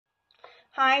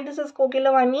Hi, this is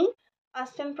Kokilavani,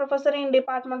 Assistant Professor in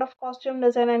Department of Costume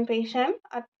Design and Fashion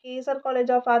at Kesar College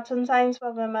of Arts and Science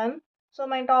for Women. So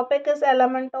my topic is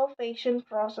element of fashion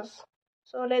process.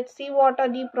 So let's see what are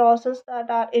the process that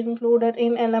are included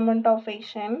in element of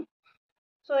fashion.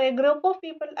 So a group of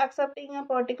people accepting a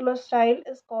particular style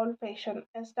is called fashion.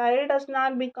 A style does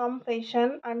not become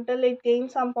fashion until it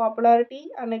gains some popularity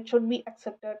and it should be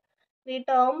accepted. The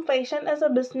term fashion is a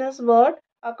business word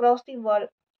across the world.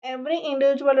 Every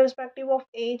individual, irrespective of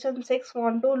age and sex,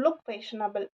 want to look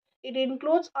fashionable. It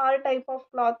includes all type of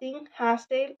clothing,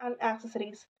 hairstyle, and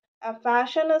accessories. A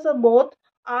fashion is a both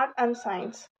art and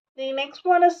science. The next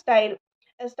one is style.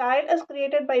 A style is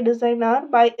created by designer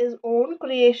by his own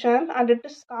creation and it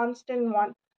is constant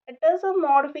one. It is a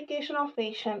modification of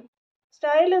fashion.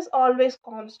 Style is always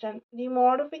constant. The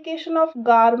modification of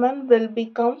garment will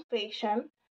become fashion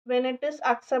when it is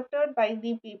accepted by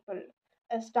the people.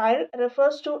 A style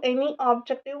refers to any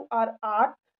objective or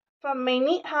art from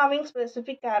many having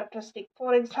specific characteristic.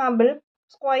 For example,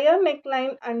 square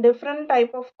neckline and different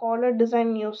type of collar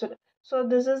design used. So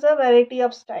this is a variety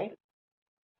of style.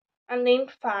 And then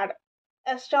fad.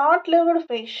 A short lived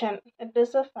fashion. It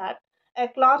is a fad. A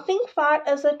clothing fad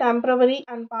is a temporary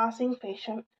and passing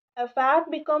fashion. A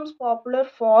fad becomes popular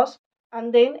fast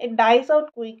and then it dies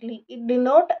out quickly. It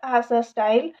denotes as a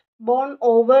style born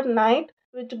overnight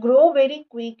which grow very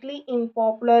quickly in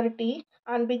popularity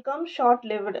and become short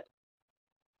lived.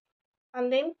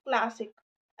 And then classic.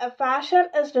 A fashion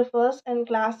is refers in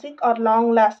classic or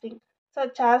long lasting,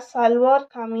 such as salwar,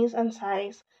 kameez, and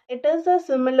saris. It is a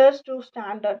similar to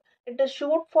standard. It is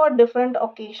shoot for different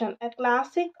occasion. A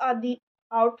classic are the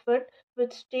outfit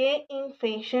which stay in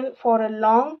fashion for a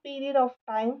long period of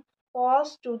time,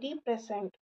 past to the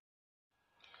present.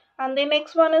 And the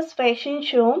next one is fashion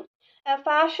show. A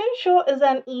fashion show is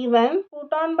an event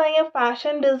put on by a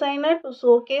fashion designer to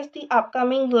showcase the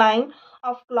upcoming line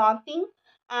of clothing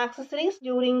accessories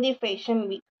during the fashion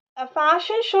week. A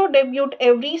fashion show debut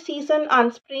every season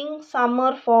on spring,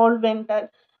 summer, fall, winter.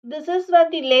 This is where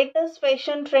the latest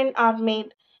fashion trend are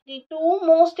made. The two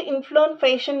most influential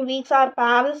fashion weeks are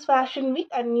Paris Fashion Week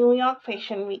and New York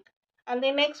Fashion Week. And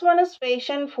the next one is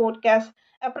fashion forecast.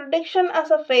 A prediction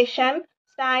as a fashion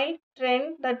style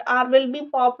trend that are will be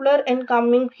popular in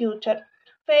coming future.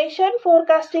 Fashion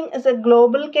forecasting is a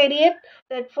global career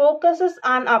that focuses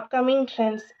on upcoming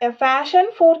trends. A fashion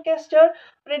forecaster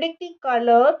predicts the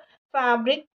color,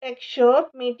 fabric, texture,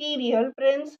 material,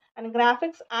 prints, and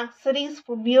graphics, accessories,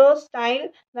 footwear style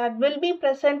that will be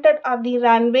presented at the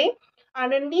runway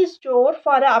and in the store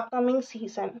for the upcoming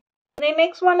season. The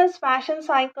next one is fashion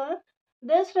cycle.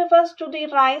 This refers to the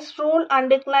rise, rule, and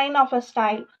decline of a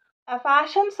style. A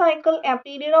fashion cycle, a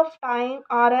period of time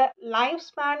or a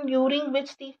lifespan during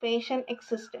which the fashion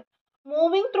existed.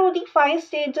 Moving through the five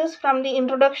stages from the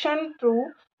introduction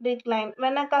to decline.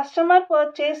 When a customer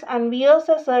purchases and wears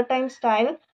a certain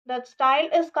style, that style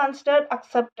is considered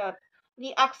accepted.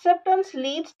 The acceptance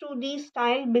leads to the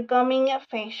style becoming a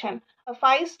fashion. The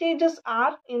five stages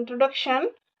are introduction,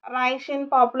 rise in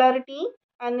popularity,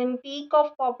 and in peak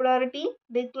of popularity,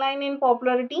 decline in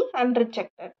popularity, and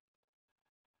rejected.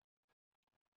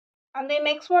 And the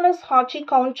next one is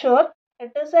horticulture.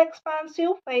 It is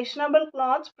expansive, fashionable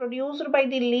clothes produced by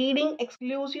the leading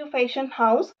exclusive fashion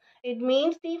house. It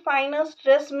means the finest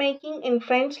dressmaking in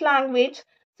French language,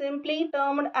 simply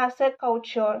termed as a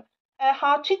couture. A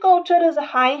horticulture is a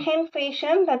high-end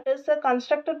fashion that is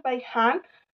constructed by hand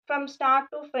from start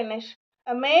to finish.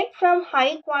 Made from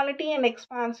high quality and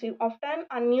expansive, often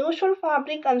unusual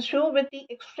fabric and shoe with the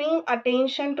extreme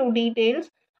attention to details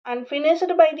and finished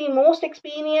by the most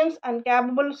experienced and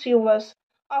capable sewers,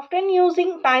 often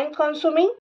using time consuming